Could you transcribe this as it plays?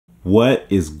What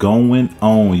is going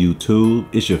on, YouTube?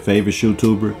 It's your favorite shoe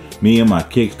tuber, me and my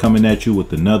kicks, coming at you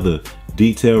with another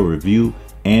detailed review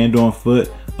and on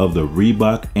foot of the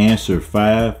Reebok Answer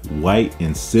 5 white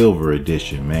and silver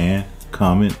edition, man.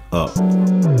 Coming up.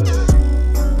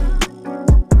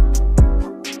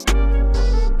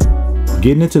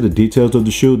 Getting into the details of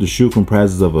the shoe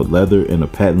comprises of a leather and a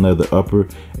patent leather upper.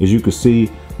 As you can see,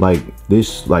 like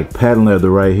this patent leather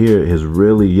right here is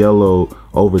really yellow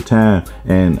over time.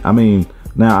 And I mean,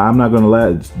 now I'm not gonna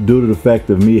lie, due to the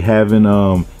fact of me having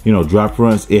you know, drop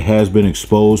fronts, it has been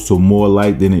exposed to more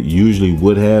light than it usually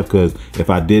would have, because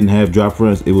if I didn't have drop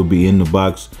fronts, it would be in the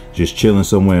box just chilling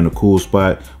somewhere in a cool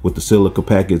spot with the silica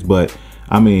packets. But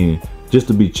I mean, just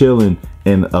to be chilling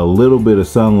in a little bit of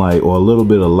sunlight or a little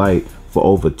bit of light for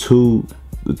over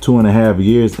 2.5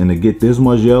 years, and to get this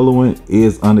much yellowing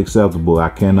is unacceptable. I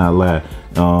cannot lie.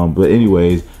 But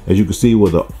anyways, as you can see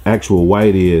where the actual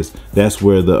white is, that's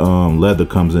where the leather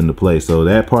comes into play. So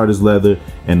that part is leather,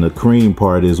 and the cream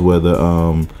part is where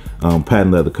the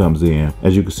patent leather comes in.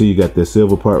 As you can see, you got that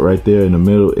silver part right there in the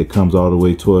middle. It comes all the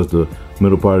way towards the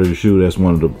middle part of the shoe. That's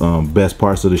one of the best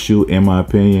parts of the shoe, in my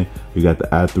opinion. You got the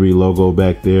I3 logo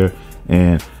back there.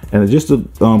 And just to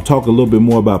talk a little bit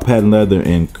more about patent leather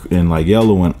and like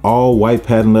yellowing, all white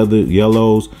patent leather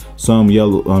yellows. Some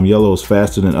yellows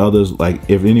faster than others. Like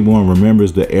if anyone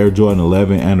remembers the Air Jordan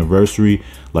 11 anniversary,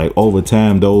 like over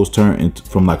time those turn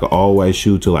from like an all white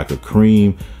shoe to like a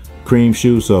cream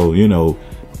shoe. So you know,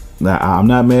 now I'm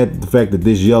not mad at the fact that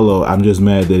this yellow, I'm just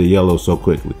mad that it yellows so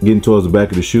quickly. Getting towards the back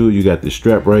of the shoe, you got the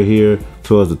strap right here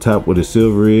towards the top where the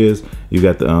silver is. You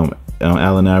got the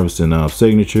Allen Iverson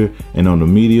signature, and on the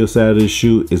medial side of the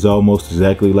shoe is almost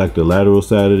exactly like the lateral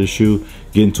side of the shoe.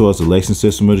 Getting towards the lacing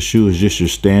system of the shoe is just your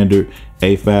standard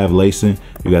A5 lacing.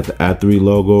 You got the I3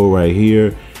 logo right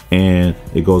here, and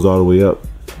it goes all the way up,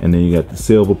 and then you got the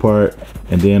silver part,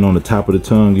 and then on the top of the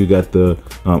tongue you got the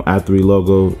I3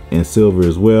 logo in silver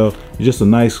as well. It's just a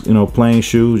nice, you know, plain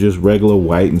shoe, just regular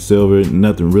white and silver,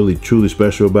 nothing really truly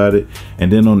special about it.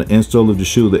 And then on the insole of the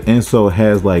shoe, the insole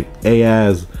has like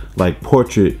AI's like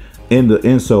portrait in the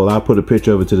insole. I'll put a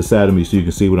picture of it to the side of me so you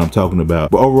can see what I'm talking about.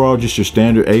 But overall, just your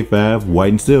standard A5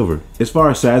 white and silver. As far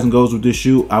as sizing goes with this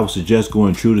shoe, I would suggest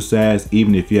going true to size,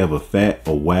 even if you have a fat,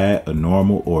 a wide, a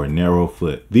normal, or a narrow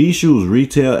foot. These shoes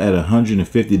retail at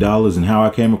 $150, and how I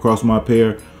came across my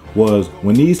pair was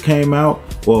when these came out,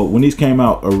 well, when these came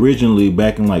out originally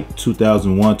back in like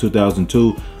 2001,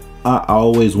 2002, I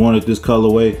always wanted this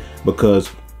colorway because,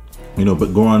 you know,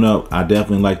 but growing up, I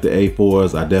definitely like the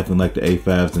A4s, I definitely like the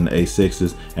A5s and the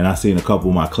A6s, and I seen a couple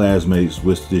of my classmates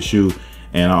with this shoe,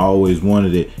 and I always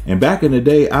wanted it. And back in the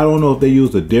day, I don't know if they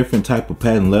used a different type of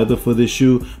patent leather for this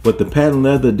shoe, but the patent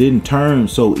leather didn't turn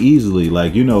so easily.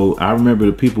 Like, you know, I remember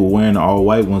the people wearing the all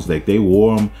white ones, like they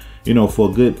wore them, you know, for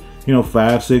a good, you know,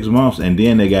 5-6 months, and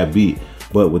then they got beat.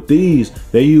 But with these,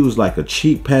 they used like a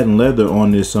cheap patent leather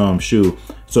on this shoe.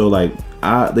 So like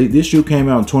this shoe came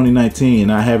out in 2019,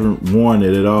 and I haven't worn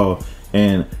it at all.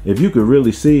 And if you could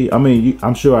really see, I mean,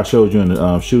 I'm sure I showed you in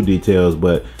the shoe details,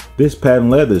 but this patent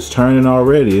leather is turning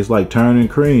already. It's like turning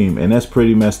cream, and that's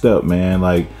pretty messed up, man.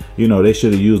 Like, you know, they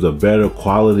should have used a better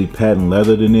quality patent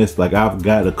leather than this. Like I've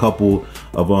got a couple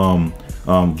of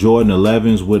Jordan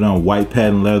 11s with white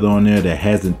patent leather on there that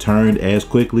hasn't turned as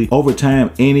quickly. Over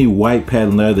time, any white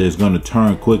patent leather is going to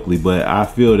turn quickly, but I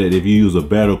feel that if you use a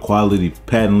better quality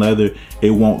patent leather,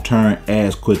 it won't turn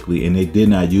as quickly, and they did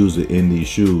not use it in these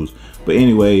shoes. But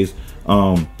anyways,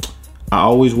 I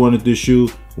always wanted this shoe.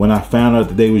 When I found out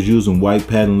that they was using white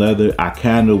patent leather, I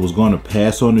kind of was going to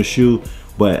pass on the shoe,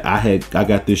 but I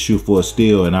got this shoe for a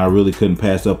steal, and I really couldn't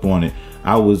pass up on it.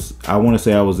 I want to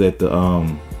say I was at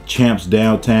the Champs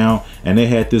downtown, and they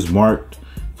had this marked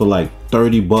for like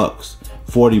 30 bucks,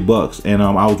 40 bucks, and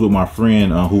I was with my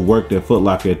friend who worked at Foot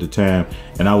Locker at the time,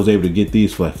 and I was able to get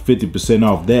these for like 50%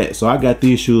 off that. So I got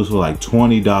these shoes for like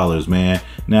 $20, man.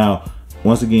 Now,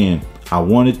 once again, I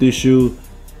wanted this shoe,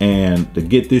 and to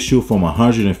get this shoe from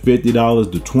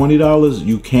 $150 to $20,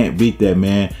 you can't beat that,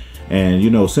 man. And you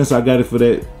know, since I got it for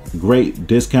that great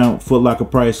discount Foot Locker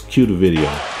price, cue the video.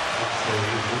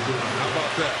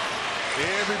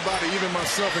 Everybody, even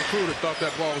myself included, thought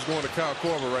that ball was going to Kyle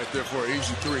Korver right there for an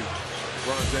easy three.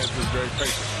 Ron James was very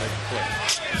patient to make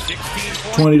the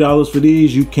play. $20 for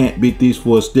these, you can't beat these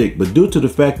for a stick. But due to the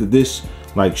fact that this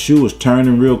like shoe is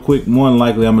turning real quick, more than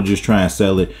likely I'm gonna just try and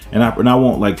sell it, and I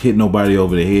won't like hit nobody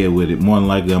over the head with it. More than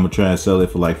likely I'm gonna try and sell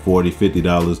it for like $40,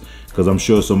 $50, because I'm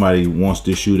sure somebody wants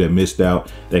this shoe that missed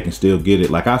out. They can still get it.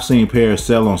 Like, I've seen pairs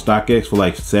sell on StockX for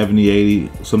like 70,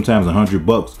 80, sometimes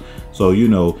 $100. So, you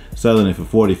know, selling it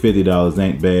for $40, $50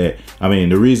 ain't bad. I mean,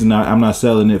 the reason I'm not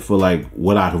selling it for like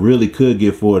what I really could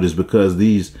get for it is because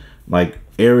these like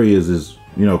areas is,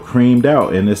 you know, creamed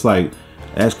out, and it's like,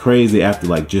 that's crazy. After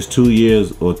like just 2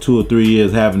 years or 2 or 3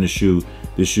 years having the shoe,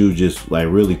 this shoe just like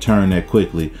really turned that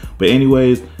quickly. But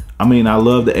anyways, I mean, I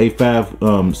love the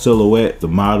A5 silhouette, the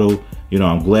model. You know,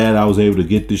 I'm glad I was able to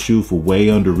get this shoe for way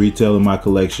under retail in my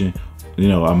collection. You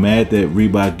know, I'm mad that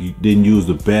Reebok didn't use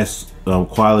the best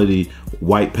quality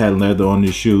white patent leather on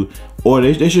this shoe, or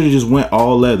they should have just went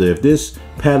all leather. If this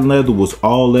patent leather was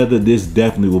all leather, this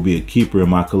definitely will be a keeper in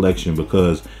my collection,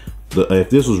 because if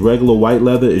this was regular white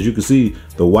leather, as you can see,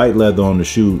 the white leather on the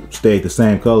shoe stayed the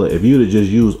same color. If you'd have just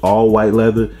used all white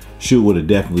leather, shoe would have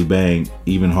definitely banged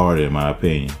even harder, in my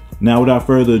opinion. Now, without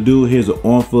further ado, here's an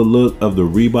on-foot look of the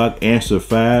Reebok Answer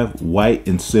 5 White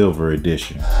and Silver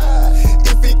Edition.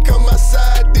 If he come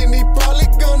outside, then he probably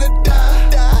gonna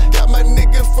die. Got my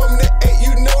niggas from the 8,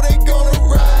 you know they gonna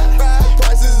ride.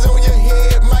 Prices on your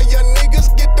head, my young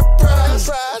niggas get the prize.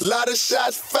 Lot of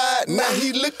shots fired, now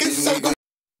he looking so good.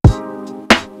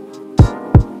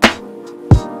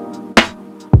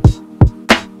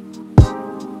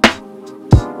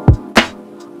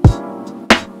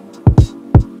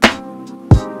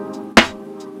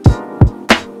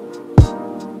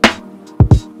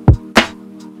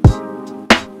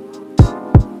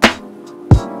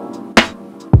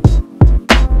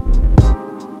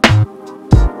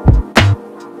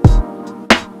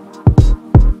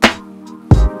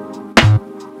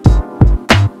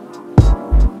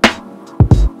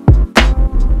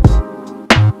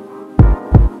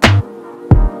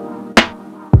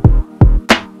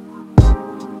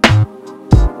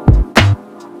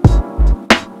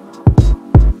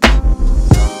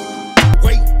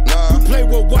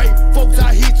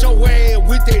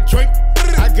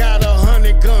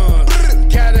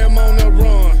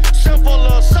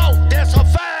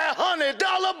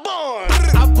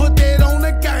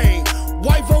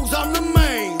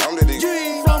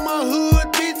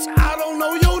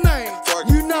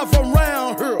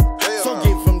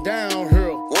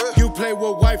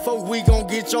 We gon'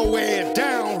 get your ass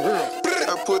down here.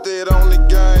 I put that on the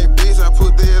game, bitch. I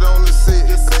put that on the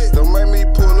set. Don't make me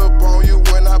pull up on you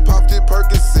when I pop this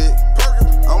Percocet.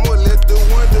 I'ma let the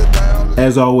window down.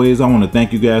 As always, I want to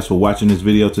thank you guys for watching this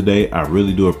video today. I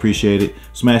really do appreciate it.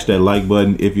 Smash that like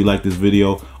button if you like this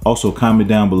video. Also, comment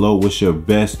down below what's your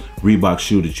best Reebok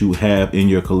shoe that you have in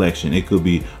your collection. It could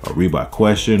be a Reebok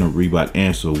question, a Reebok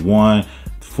answer 1,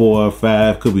 4 or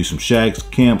 5, could be some Shaqs,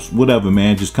 Camps, whatever,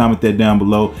 man. Just comment that down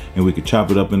below and we can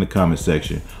chop it up in the comment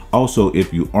section. Also,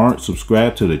 if you aren't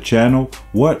subscribed to the channel,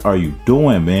 what are you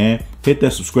doing, man? Hit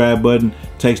that subscribe button.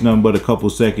 Takes nothing but a couple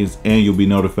seconds and you'll be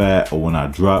notified when I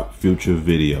drop future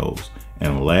videos.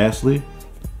 And lastly,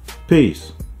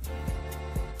 peace.